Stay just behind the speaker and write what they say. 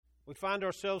We find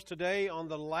ourselves today on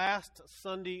the last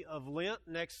Sunday of Lent.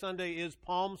 Next Sunday is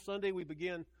Palm Sunday. We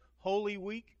begin Holy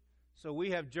Week. So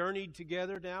we have journeyed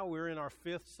together now. We're in our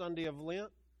 5th Sunday of Lent.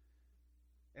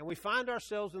 And we find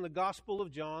ourselves in the Gospel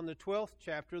of John, the 12th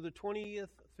chapter, the 20th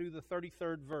through the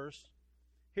 33rd verse.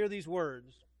 Hear these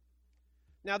words.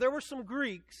 Now there were some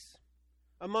Greeks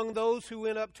among those who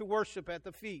went up to worship at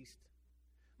the feast.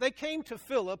 They came to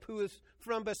Philip, who is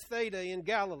from Bethsaida in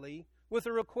Galilee, with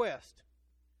a request.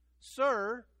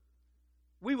 Sir,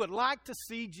 we would like to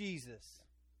see Jesus.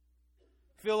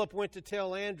 Philip went to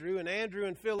tell Andrew, and Andrew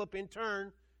and Philip in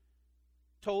turn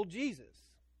told Jesus.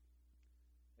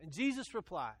 And Jesus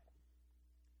replied,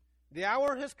 The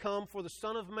hour has come for the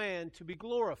Son of Man to be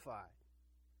glorified.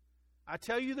 I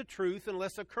tell you the truth,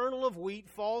 unless a kernel of wheat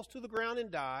falls to the ground and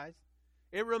dies,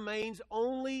 it remains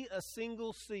only a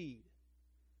single seed.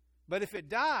 But if it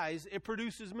dies, it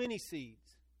produces many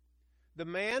seeds. The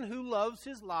man who loves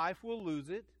his life will lose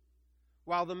it,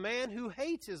 while the man who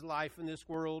hates his life in this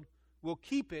world will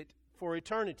keep it for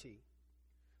eternity.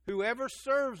 Whoever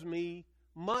serves me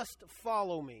must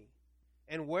follow me,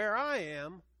 and where I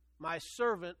am, my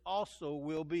servant also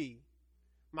will be.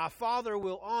 My Father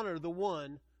will honor the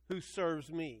one who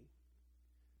serves me.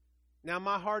 Now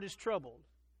my heart is troubled,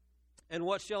 and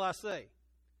what shall I say?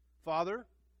 Father,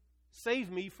 save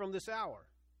me from this hour.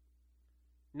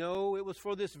 No, it was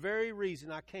for this very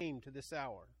reason I came to this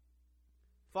hour.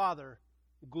 Father,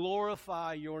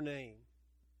 glorify your name.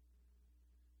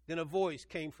 Then a voice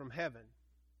came from heaven.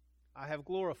 I have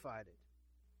glorified it,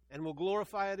 and will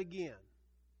glorify it again.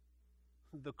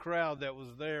 The crowd that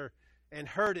was there and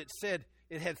heard it said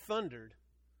it had thundered.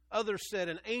 Others said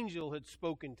an angel had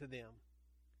spoken to them.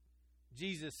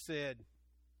 Jesus said,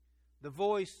 The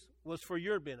voice was for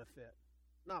your benefit,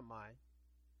 not mine.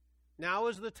 Now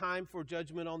is the time for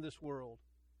judgment on this world,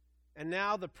 and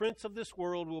now the prince of this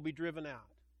world will be driven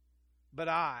out. But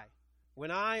I, when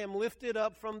I am lifted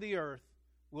up from the earth,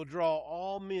 will draw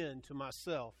all men to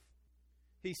myself.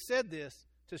 He said this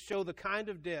to show the kind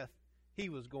of death he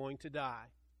was going to die.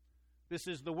 This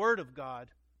is the word of God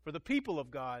for the people of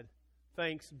God.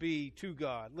 Thanks be to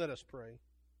God. Let us pray.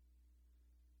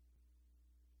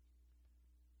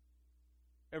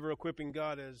 Ever-equipping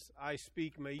God, as I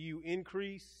speak, may you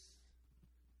increase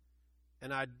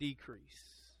and I decrease.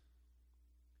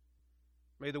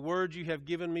 May the words you have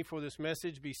given me for this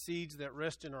message be seeds that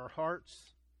rest in our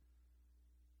hearts,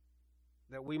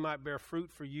 that we might bear fruit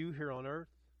for you here on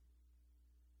earth.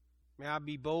 May I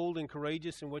be bold and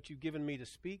courageous in what you've given me to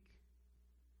speak.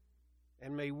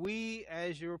 And may we,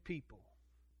 as your people,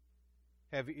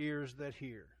 have ears that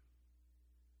hear.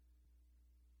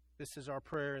 This is our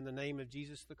prayer in the name of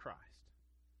Jesus the Christ.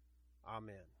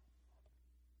 Amen.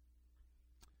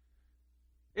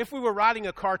 If we were writing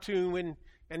a cartoon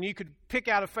and you could pick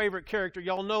out a favorite character,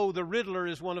 y'all know the Riddler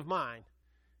is one of mine.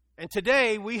 And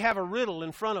today we have a riddle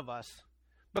in front of us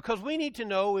because we need to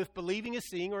know if believing is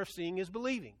seeing or if seeing is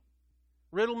believing.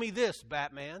 Riddle me this,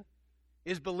 Batman.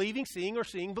 Is believing seeing or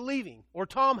seeing believing? Or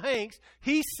Tom Hanks,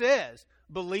 he says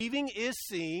believing is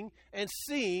seeing and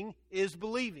seeing is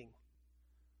believing.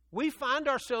 We find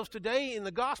ourselves today in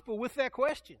the gospel with that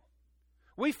question.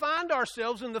 We find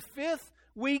ourselves in the 5th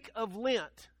week of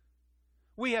Lent.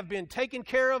 We have been taken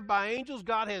care of by angels.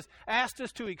 God has asked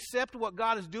us to accept what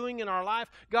God is doing in our life.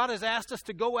 God has asked us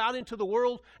to go out into the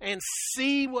world and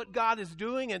see what God is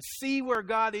doing and see where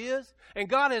God is. And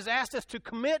God has asked us to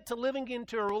commit to living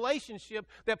into a relationship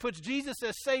that puts Jesus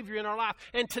as Savior in our life.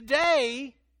 And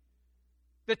today,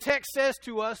 the text says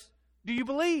to us, do you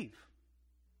believe?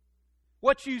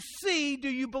 What you see, do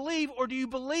you believe, or do you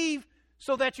believe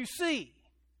so that you see?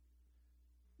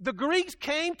 The Greeks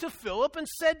came to Philip and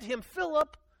said to him,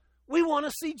 Philip, we want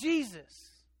to see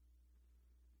Jesus.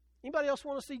 Anybody else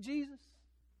want to see Jesus?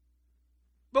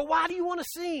 But why do you want to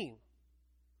see him?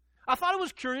 I thought it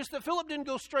was curious that Philip didn't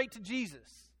go straight to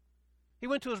Jesus. He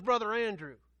went to his brother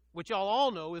Andrew, which y'all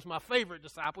all know is my favorite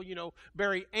disciple. You know,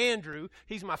 Barry Andrew,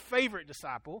 he's my favorite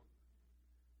disciple.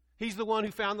 He's the one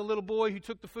who found the little boy who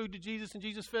took the food to Jesus and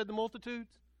Jesus fed the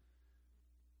multitudes.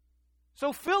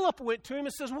 So Philip went to him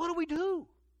and says, what do we do?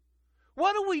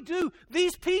 What do we do?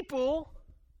 These people,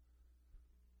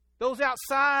 those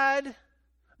outside,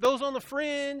 those on the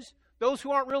fringe, those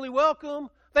who aren't really welcome,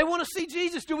 they want to see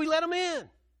Jesus. Do we let them in?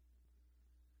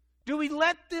 Do we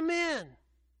let them in?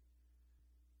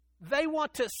 They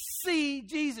want to see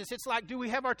Jesus. It's like, do we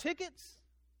have our tickets?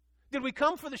 Did we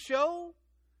come for the show?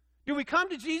 Do we come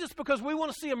to Jesus because we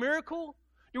want to see a miracle?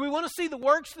 Do we want to see the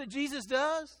works that Jesus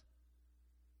does?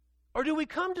 Or do we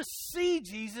come to see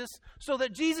Jesus so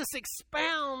that Jesus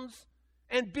expounds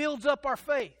and builds up our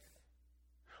faith?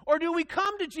 Or do we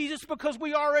come to Jesus because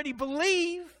we already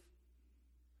believe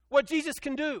what Jesus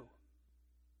can do?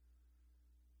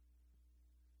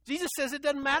 Jesus says it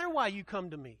doesn't matter why you come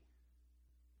to me.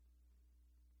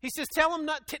 He says, tell them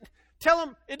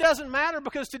it doesn't matter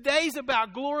because today's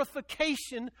about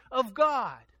glorification of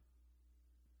God.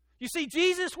 You see,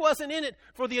 Jesus wasn't in it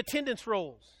for the attendance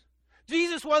rolls.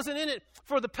 Jesus wasn't in it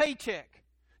for the paycheck.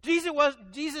 Jesus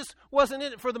wasn't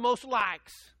in it for the most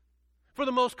likes, for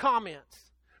the most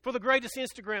comments, for the greatest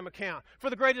Instagram account, for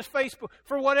the greatest Facebook,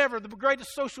 for whatever, the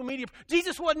greatest social media.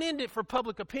 Jesus wasn't in it for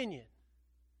public opinion.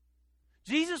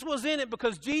 Jesus was in it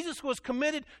because Jesus was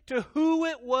committed to who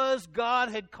it was God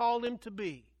had called him to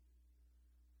be.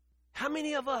 How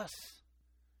many of us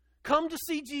come to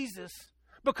see Jesus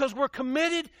because we're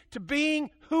committed to being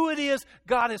who it is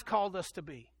God has called us to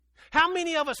be? How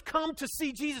many of us come to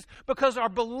see Jesus because our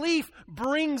belief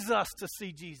brings us to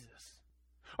see Jesus?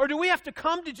 Or do we have to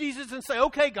come to Jesus and say,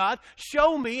 okay, God,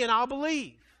 show me and I'll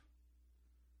believe?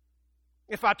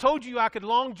 If I told you I could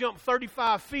long jump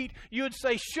 35 feet, you would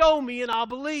say, show me and I'll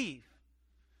believe.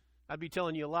 I'd be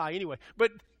telling you a lie anyway.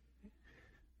 But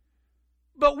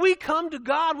we come to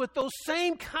God with those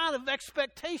same kind of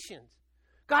expectations.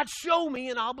 God, show me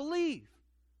and I'll believe.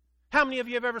 How many of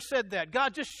you have ever said that?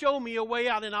 God, just show me a way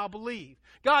out and I'll believe.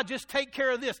 God, just take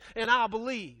care of this and I'll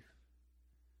believe.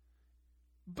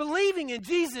 Believing in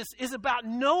Jesus is about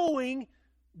knowing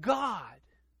God.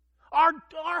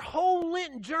 Our whole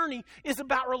Lenten journey is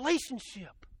about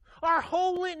relationship. Our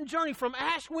whole Lenten journey from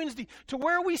Ash Wednesday to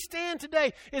where we stand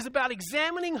today is about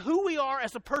examining who we are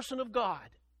as a person of God.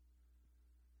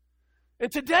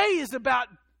 And today is about,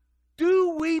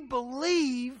 do we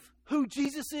believe who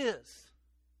Jesus is?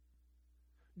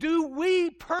 Do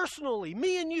we personally,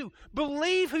 me and you,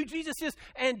 believe who Jesus is?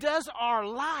 And does our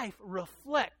life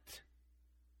reflect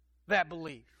that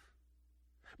belief?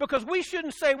 Because we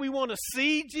shouldn't say we want to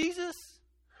see Jesus.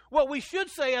 What we should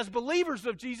say as believers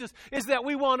of Jesus is that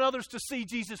we want others to see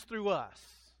Jesus through us.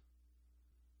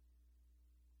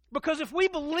 Because if we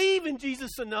believe in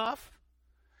Jesus enough,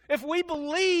 if we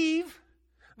believe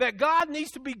that God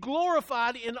needs to be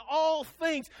glorified in all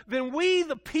things, then we,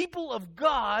 the people of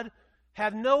God,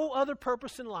 have no other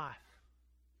purpose in life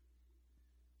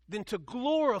than to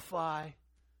glorify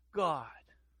God.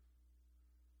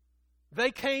 They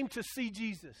came to see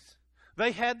Jesus.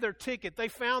 They had their ticket. They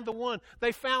found the one.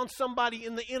 They found somebody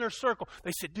in the inner circle.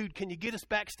 They said, dude, can you get us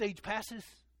backstage passes?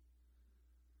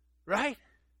 Right?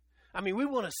 I mean, we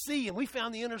want to see, and we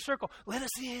found the inner circle. Let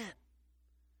us in.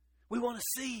 We want to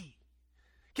see.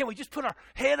 Can we just put our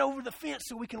head over the fence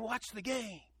so we can watch the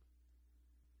game?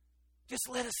 Just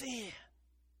let us in.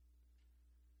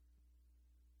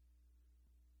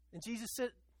 And Jesus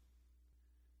said,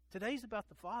 today's about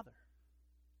the Father.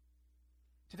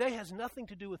 Today has nothing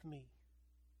to do with me.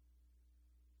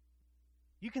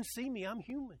 You can see me, I'm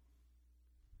human.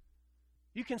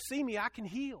 You can see me, I can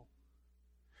heal.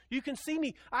 You can see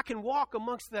me, I can walk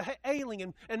amongst the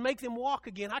ailing and make them walk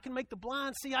again. I can make the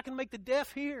blind see, I can make the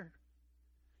deaf hear.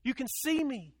 You can see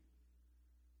me.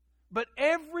 But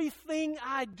everything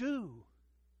I do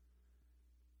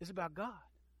is about God.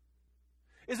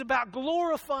 Is about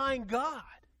glorifying God.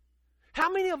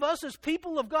 How many of us as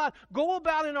people of God go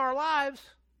about in our lives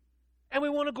and we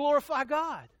want to glorify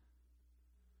God?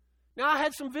 Now, I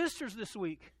had some visitors this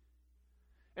week.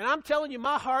 And I'm telling you,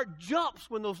 my heart jumps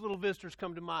when those little visitors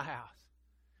come to my house.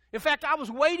 In fact, I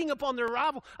was waiting upon their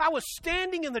arrival. I was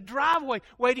standing in the driveway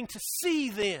waiting to see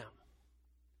them.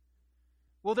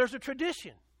 Well, there's a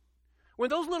tradition. When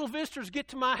those little visitors get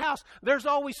to my house, there's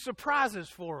always surprises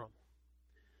for them.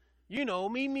 You know,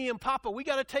 me and Papa, we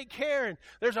got to take care, and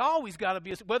there's always got to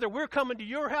be, whether we're coming to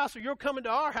your house or you're coming to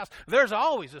our house, there's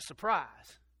always a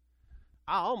surprise.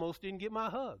 I almost didn't get my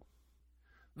hug.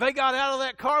 They got out of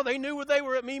that car, they knew where they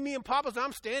were at me and Papa's.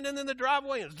 I'm standing in the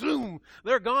driveway, and zoom,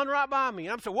 they're gone right by me.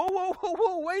 And I'm saying,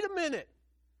 whoa, wait a minute.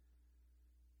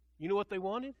 You know what they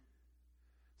wanted?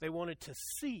 They wanted to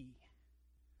see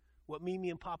what Mimi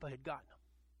and Papa had gotten them.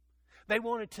 They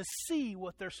wanted to see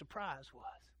what their surprise was.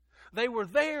 They were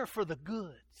there for the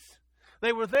goods.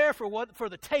 They were there for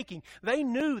the taking. They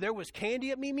knew there was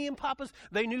candy at Mimi and Papa's.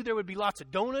 They knew there would be lots of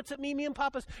donuts at Mimi and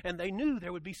Papa's. And they knew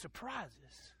there would be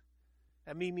surprises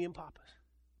at Mimi and Papa's.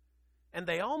 And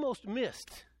they almost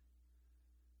missed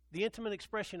the intimate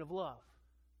expression of love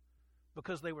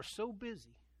because they were so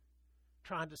busy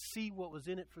trying to see what was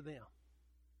in it for them.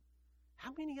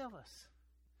 How many of us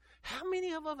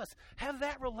have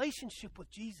that relationship with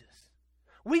Jesus?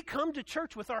 We come to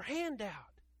church with our hand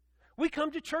out. We come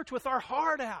to church with our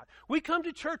heart out. We come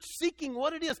to church seeking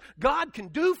what it is God can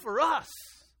do for us.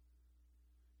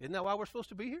 Isn't that why we're supposed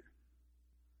to be here?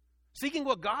 Seeking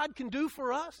what God can do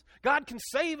for us. God can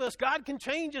save us. God can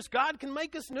change us. God can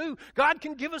make us new. God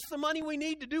can give us the money we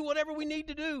need to do whatever we need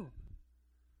to do.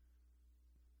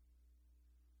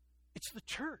 It's the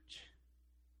church.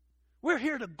 We're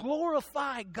here to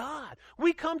glorify God.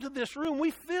 We come to this room,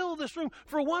 we fill this room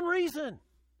for one reason.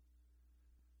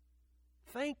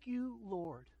 Thank you,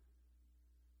 Lord,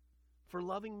 for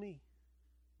loving me.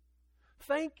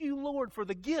 Thank you, Lord, for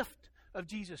the gift of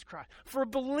Jesus Christ, for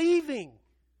believing.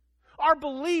 Our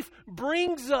belief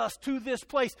brings us to this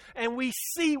place, and we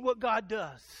see what God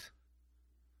does.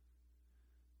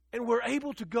 And we're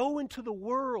able to go into the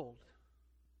world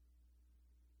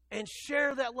and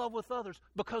share that love with others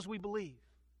because we believe.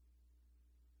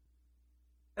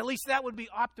 At least that would be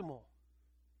optimal.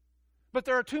 But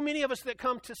there are too many of us that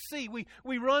come to see.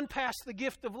 We run past the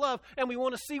gift of love, and we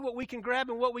want to see what we can grab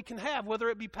and what we can have, whether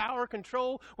it be power,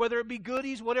 control, whether it be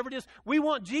goodies, whatever it is. We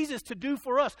want Jesus to do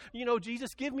for us. You know,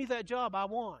 Jesus, give me that job I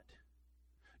want.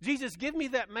 Jesus, give me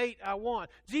that mate I want.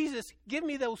 Jesus, give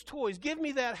me those toys. Give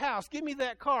me that house. Give me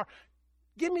that car.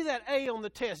 Give me that A on the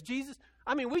test. Jesus,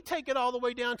 I mean, we take it all the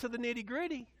way down to the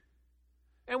nitty-gritty,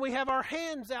 and we have our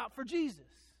hands out for Jesus.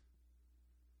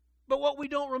 But what we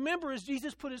don't remember is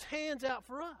Jesus put his hands out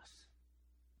for us.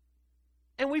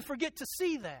 And we forget to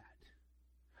see that.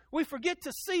 We forget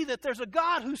to see that there's a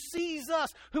God who sees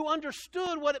us, who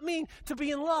understood what it means to be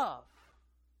in love.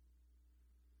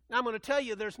 Now, I'm going to tell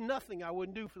you, there's nothing I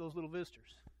wouldn't do for those little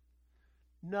visitors.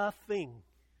 Nothing.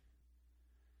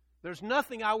 There's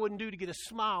nothing I wouldn't do to get a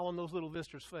smile on those little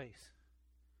visitors' face.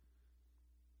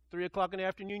 3 o'clock in the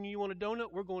afternoon, you want a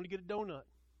donut? We're going to get a donut.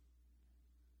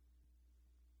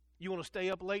 You want to stay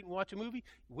up late and watch a movie?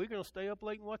 We're going to stay up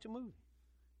late and watch a movie.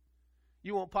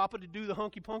 You want Papa to do the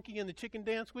hunky-punky and the chicken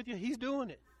dance with you? He's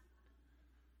doing it.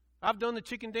 I've done the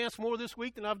chicken dance more this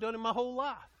week than I've done in my whole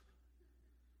life.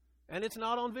 And it's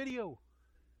not on video.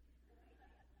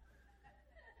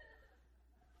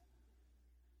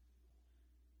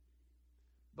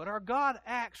 But our God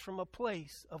acts from a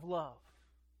place of love.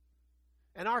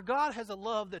 And our God has a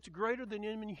love that's greater than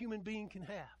any human being can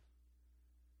have.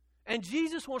 And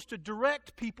Jesus wants to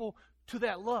direct people to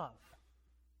that love.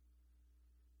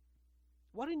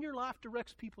 What in your life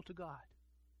directs people to God?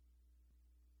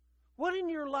 What in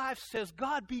your life says,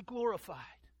 God be glorified?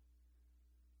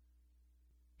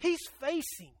 He's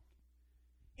facing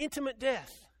intimate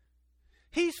death.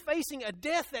 He's facing a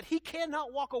death that he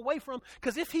cannot walk away from,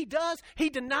 because if he does, he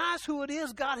denies who it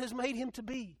is God has made him to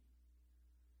be.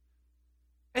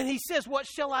 And he says, what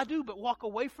shall I do but walk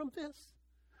away from this?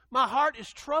 My heart is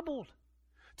troubled.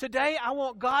 Today, I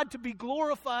want God to be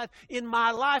glorified in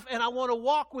my life, and I want to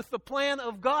walk with the plan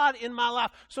of God in my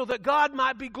life so that God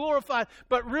might be glorified.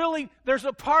 But really, there's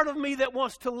a part of me that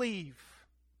wants to leave.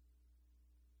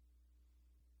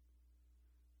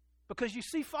 Because you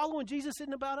see, following Jesus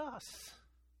isn't about us.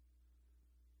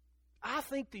 I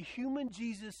think the human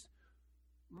Jesus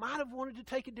might have wanted to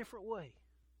take a different way.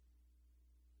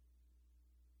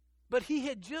 But he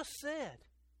had just said,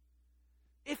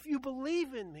 if you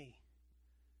believe in me,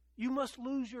 you must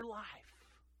lose your life.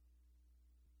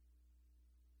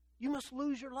 You must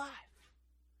lose your life.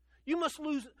 You must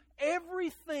lose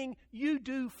everything you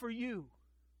do for you.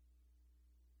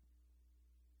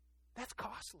 That's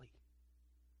costly.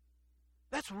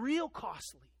 That's real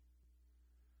costly.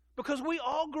 Because we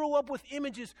all grow up with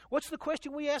images. What's the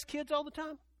question we ask kids all the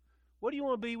time? What do you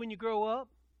want to be when you grow up?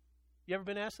 You ever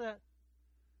been asked that?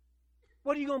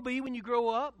 What are you going to be when you grow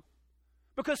up?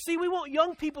 Because, see, we want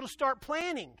young people to start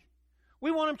planning.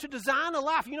 We want them to design a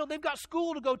life. You know, they've got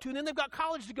school to go to, and then they've got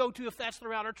college to go to if that's the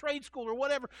route, or trade school or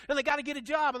whatever, and they got to get a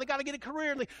job, and they got to get a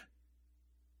career.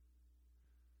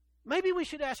 Maybe we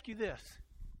should ask you this.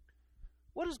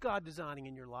 What is God designing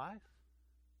in your life?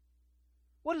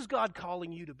 What is God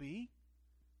calling you to be?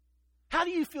 How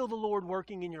do you feel the Lord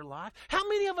working in your life? How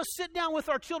many of us sit down with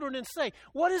our children and say,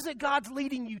 what is it God's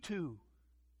leading you to?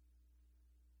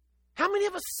 How many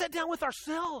of us sat down with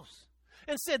ourselves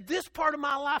and said, this part of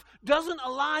my life doesn't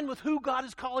align with who God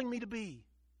is calling me to be?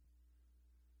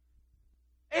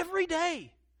 Every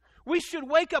day, we should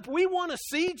wake up. We want to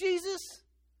see Jesus.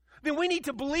 Then we need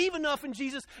to believe enough in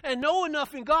Jesus and know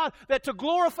enough in God that to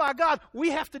glorify God,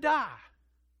 we have to die.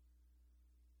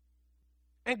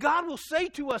 And God will say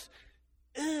to us,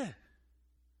 it's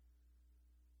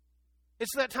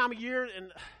that time of year,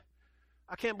 and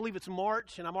I can't believe it's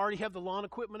March, and I already have the lawn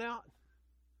equipment out.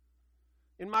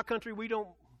 In my country, we don't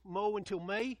mow until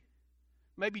May,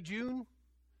 maybe June.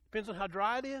 Depends on how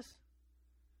dry it is.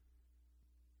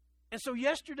 And so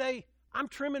yesterday, I'm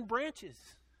trimming branches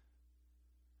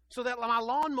so that my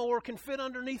lawnmower can fit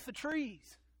underneath the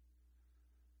trees.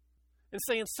 and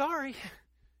saying, sorry,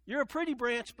 you're a pretty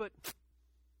branch, but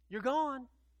you're gone.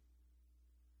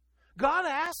 God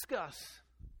asks us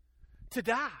to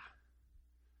die,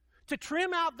 to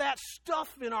trim out that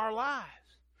stuff in our lives,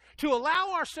 to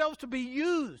allow ourselves to be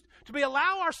used,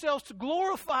 allow ourselves to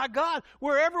glorify God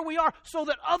wherever we are so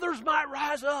that others might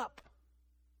rise up.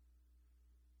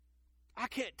 I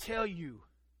can't tell you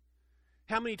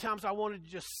how many times I wanted to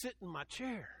just sit in my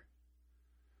chair.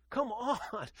 Come on,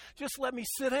 just let me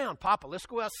sit down. Papa, let's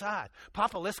go outside.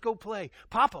 Papa, let's go play.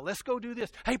 Papa, let's go do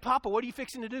this. Hey, Papa, what are you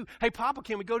fixing to do? Hey, Papa,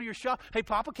 can we go to your shop? Hey,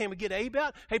 Papa, can we get Abe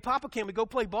out? Hey, Papa, can we go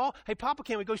play ball? Hey, Papa,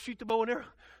 can we go shoot the bow and arrow?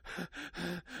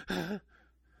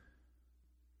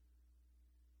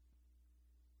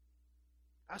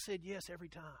 I said yes every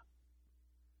time.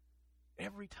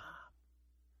 Every time.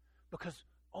 Because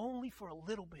only for a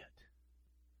little bit,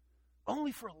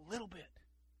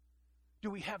 do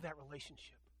we have that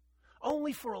relationship.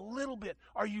 Only for a little bit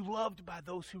are you loved by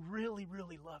those who really,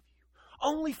 really love you.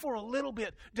 Only for a little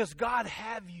bit does God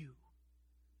have you.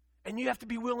 And you have to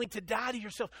be willing to die to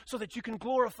yourself so that you can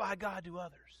glorify God to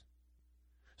others.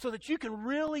 So that you can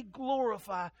really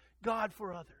glorify God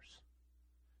for others.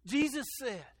 Jesus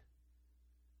said,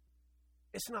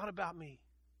 it's not about me.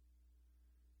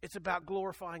 It's about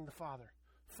glorifying the Father.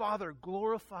 Father,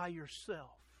 glorify yourself.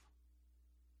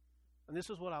 And this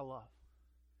is what I love.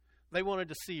 They wanted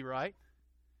to see, right?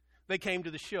 They came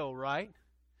to the show, right?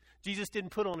 Jesus didn't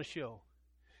put on a show.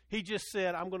 He just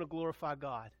said, I'm going to glorify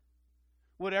God.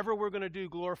 Whatever we're going to do,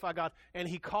 glorify God. And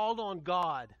he called on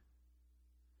God.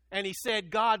 And he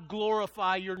said, God,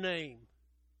 glorify your name.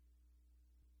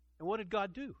 And what did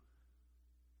God do?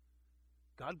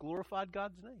 God glorified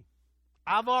God's name.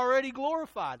 I've already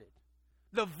glorified it.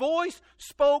 The voice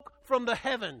spoke from the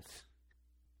heavens.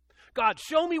 God,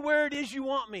 show me where it is you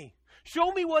want me.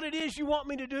 Show me what it is you want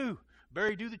me to do.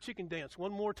 Barry, do the chicken dance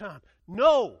one more time.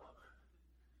 No.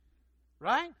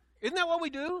 Right? Isn't that what we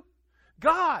do?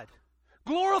 God,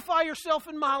 glorify yourself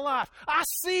in my life. I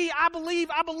see, I believe,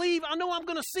 I know I'm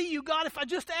going to see you. God, if I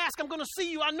just ask, I'm going to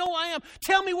see you. I know I am.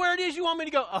 Tell me where it is you want me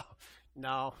to go. Oh,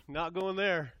 no, not going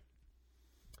there.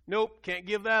 Nope, can't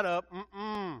give that up.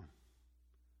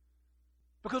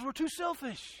 Because we're too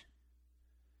selfish.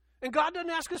 And God doesn't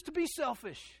ask us to be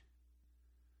selfish.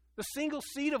 The single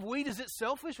seed of wheat, is it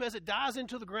selfish as it dies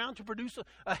into the ground to produce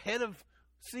a head of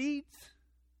seeds?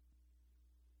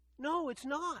 No, it's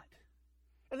not.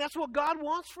 And that's what God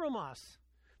wants from us,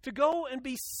 to go and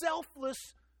be selfless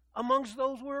amongst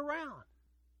those we're around.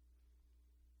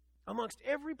 Amongst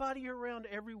everybody you're around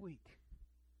every week.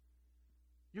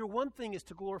 Your one thing is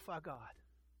to glorify God.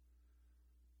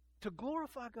 To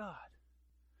glorify God.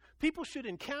 People should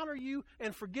encounter you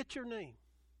and forget your name,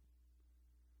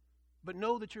 but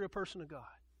know that you're a person of God.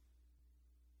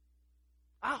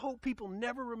 I hope people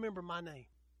never remember my name.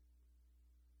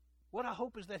 What I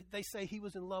hope is that they say he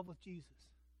was in love with Jesus.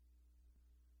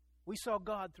 We saw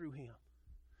God through him.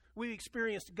 We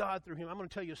experienced God through him. I'm going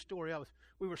to tell you a story.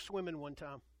 We were swimming one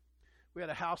time. We had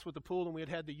a house with a pool, and we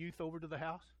had the youth over to the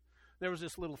house. There was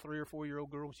this little 3 or 4 year old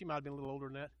girl. She might have been a little older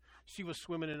than that. She was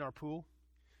swimming in our pool.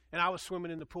 And I was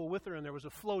swimming in the pool with her, and there was a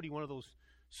floaty, one of those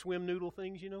swim noodle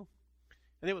things, you know.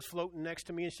 And it was floating next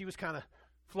to me, and she was kind of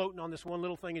floating on this one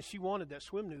little thing, and she wanted that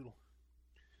swim noodle.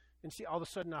 And all of a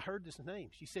sudden, I heard this name.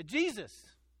 She said, Jesus.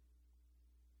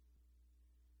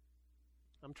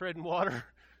 I'm treading water.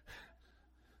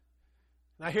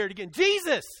 And I hear it again,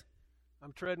 Jesus.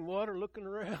 I'm treading water, looking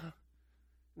around.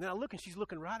 And then I look, and she's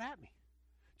looking right at me.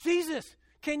 Jesus,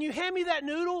 can you hand me that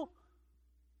noodle?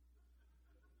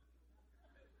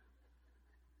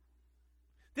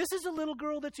 This is a little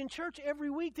girl that's in church every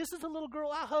week. This is a little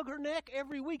girl, I hug her neck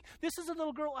every week. This is a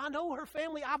little girl, I know her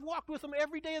family. I've walked with them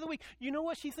every day of the week. You know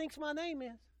what she thinks my name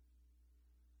is?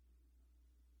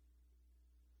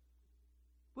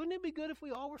 Wouldn't it be good if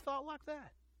we all were thought like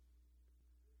that?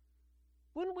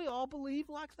 Wouldn't we all believe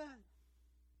like that?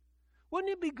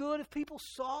 Wouldn't it be good if people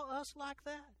saw us like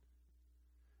that?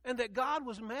 And that God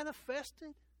was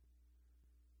manifested?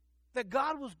 That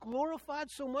God was glorified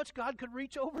so much God could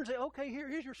reach over and say, okay,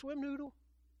 here's your swim noodle.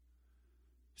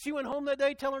 She went home that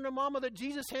day telling her mama that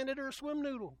Jesus handed her a swim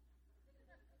noodle.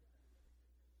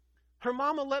 Her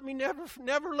mama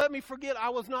never let me forget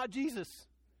I was not Jesus.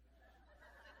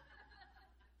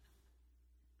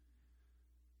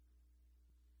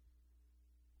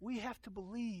 We have to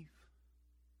believe,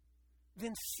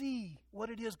 then see what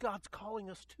it is God's calling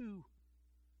us to.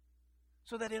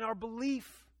 So that in our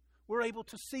belief, we're able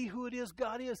to see who it is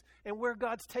God is and where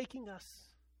God's taking us.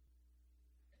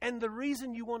 And the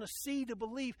reason you want to see to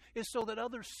believe is so that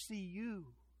others see you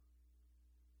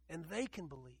and they can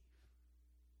believe.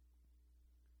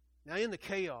 Now, in the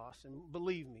chaos, and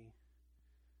believe me,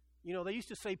 you know, they used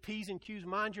to say P's and Q's,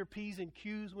 mind your P's and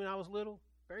Q's when I was little.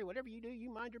 Barry, whatever you do, you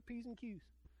mind your P's and Q's.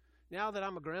 Now that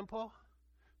I'm a grandpa,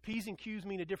 P's and Q's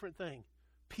mean a different thing.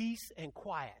 Peace and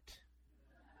quiet.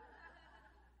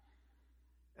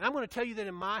 And I'm going to tell you that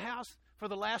in my house, for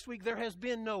the last week, there has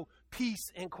been no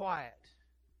peace and quiet.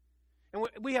 And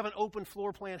we have an open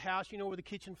floor plan house, you know, where the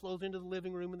kitchen flows into the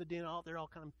living room and the den, they're all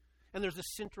kind of, and there's a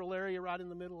central area right in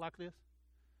the middle like this.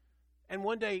 And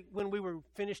one day when we were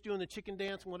finished doing the chicken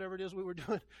dance and whatever it is we were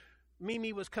doing,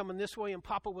 Mimi was coming this way and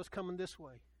Papa was coming this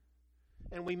way.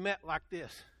 And we met like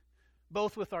this,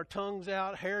 both with our tongues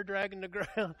out, hair dragging the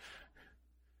ground.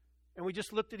 And we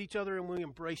just looked at each other and we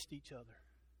embraced each other.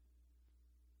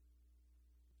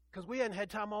 Because we hadn't had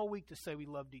time all week to say we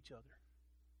loved each other.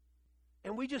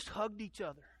 And we just hugged each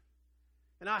other.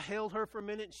 And I held her for a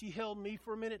minute and she held me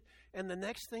for a minute. And the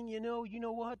next thing you know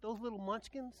what? Those little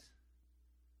munchkins,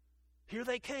 here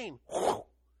they came.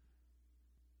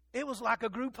 It was like a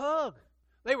group hug.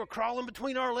 They were crawling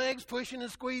between our legs, pushing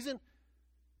and squeezing.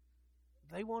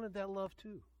 They wanted that love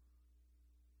too.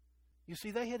 You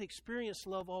see, they had experienced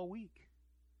love all week.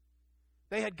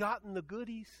 They had gotten the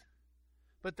goodies,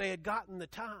 but they had gotten the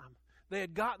time. They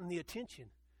had gotten the attention.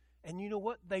 And you know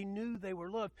what? They knew they were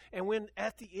loved. And when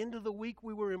at the end of the week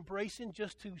we were embracing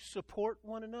just to support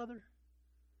one another,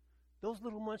 those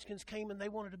little munchkins came and they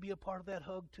wanted to be a part of that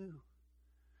hug too.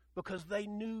 Because they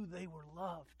knew they were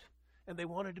loved. And they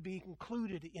wanted to be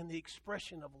included in the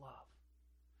expression of love.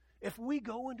 If we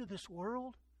go into this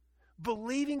world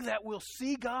believing that we'll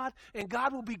see God and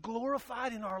God will be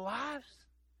glorified in our lives,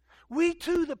 we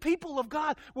too, the people of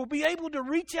God, will be able to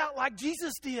reach out like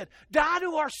Jesus did, die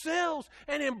to ourselves,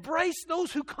 and embrace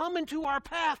those who come into our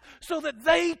path so that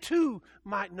they too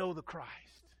might know the Christ.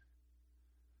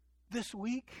 This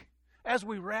week, as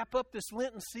we wrap up this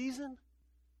Lenten season,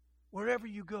 wherever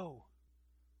you go,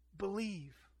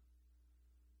 believe,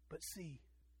 but see,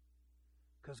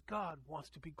 because God wants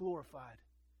to be glorified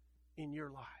in your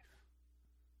life.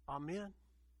 Amen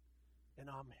and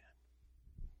amen.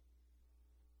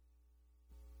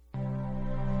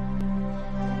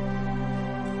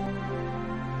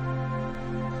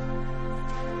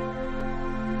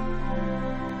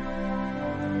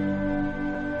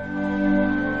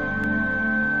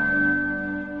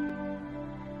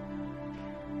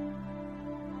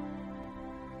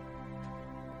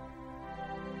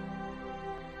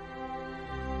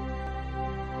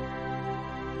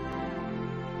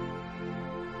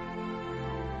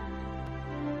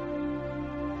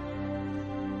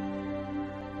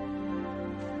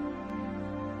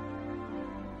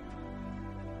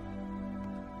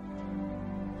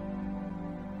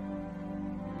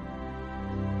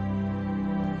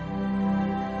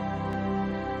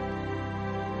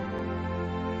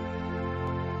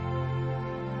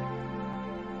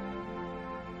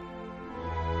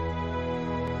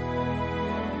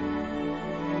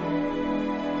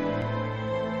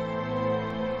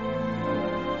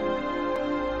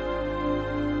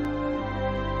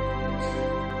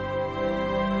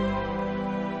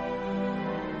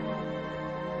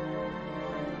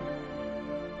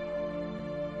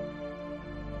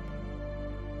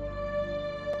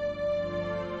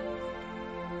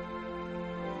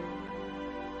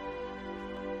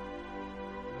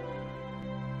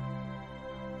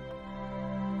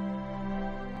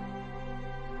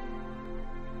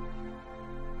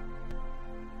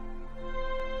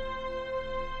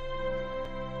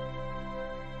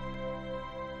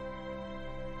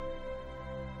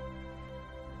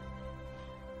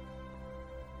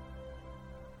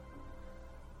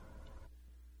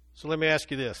 So let me ask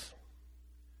you this.